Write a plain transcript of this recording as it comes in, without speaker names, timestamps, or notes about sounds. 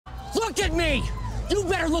Look at me! You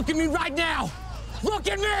better look at me right now! Look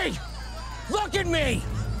at me! Look at me!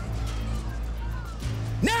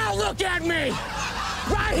 Now look at me!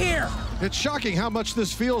 Right here! It's shocking how much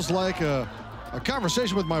this feels like a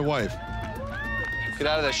conversation with my wife. Get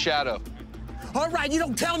out of the shadow. All right, you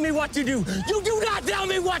don't tell me what to do. You do not tell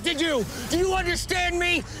me what to do. Do you understand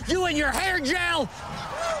me? You and your hair gel.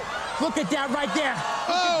 Look at that right there.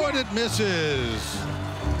 Oh, and it misses.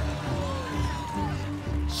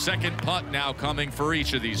 Second putt now coming for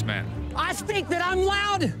each of these men. I think that I'm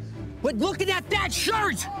loud, but looking at that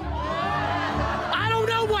shirt, I don't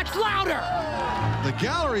know what's louder. The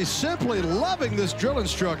gallery's simply loving this drill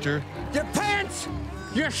instructor. Your pants,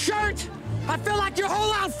 your shirt, I feel like your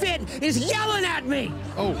whole outfit is yelling at me.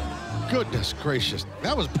 Oh, goodness gracious.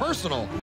 That was personal.